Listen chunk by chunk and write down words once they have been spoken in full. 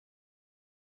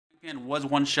Pan was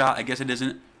one shot. I guess it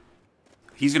isn't.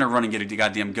 He's gonna run and get a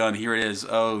goddamn gun. Here it is.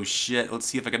 Oh shit. Let's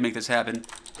see if I can make this happen.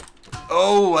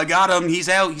 Oh, I got him. He's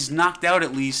out. He's knocked out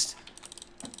at least.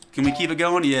 Can we keep it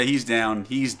going? Yeah, he's down.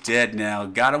 He's dead now.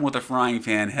 Got him with a frying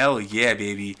pan. Hell yeah,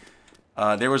 baby.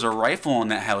 There was a rifle in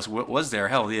that house. What was there?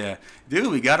 Hell yeah.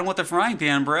 Dude, we got him with the frying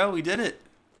pan, bro. We did it.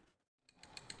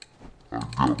 I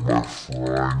got my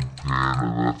frying pan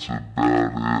and that's about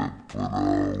it, but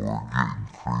we're getting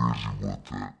crazy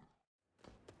with it.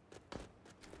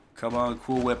 Come on,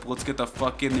 Cool Whip. Let's get the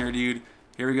fuck in there, dude.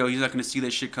 Here we go. He's not gonna see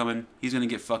that shit coming. He's gonna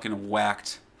get fucking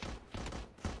whacked.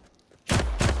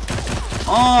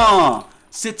 Oh!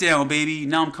 Sit down, baby.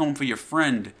 Now I'm coming for your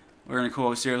friend. We're gonna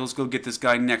go upstairs. Let's go get this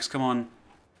guy next. Come on.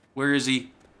 Where is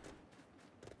he?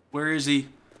 Where is he?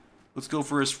 Let's go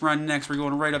for his friend next. We're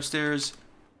going right upstairs.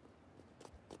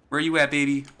 Where are you at,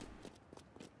 baby?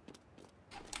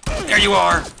 There you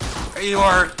are! There you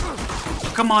are!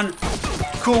 Come on!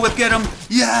 Cool Whip, get him!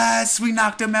 Yes! We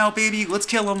knocked him out, baby! Let's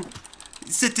kill him!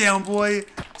 Sit down, boy!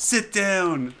 Sit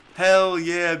down! Hell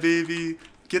yeah, baby!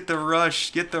 Get the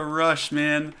rush,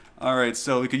 man! Alright,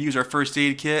 so we could use our first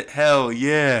aid kit. Hell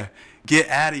yeah! Get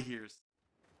out of here!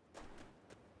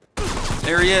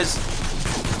 There he is!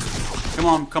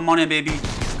 Come on in, baby!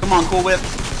 Come on, Cool Whip!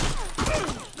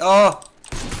 Oh!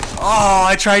 Oh,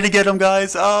 I tried to get him,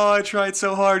 guys! Oh, I tried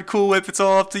so hard! Cool Whip, it's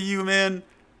all up to you, man!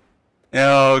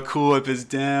 Oh, Cool Whip is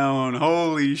down!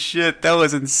 Holy shit, that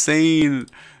was insane!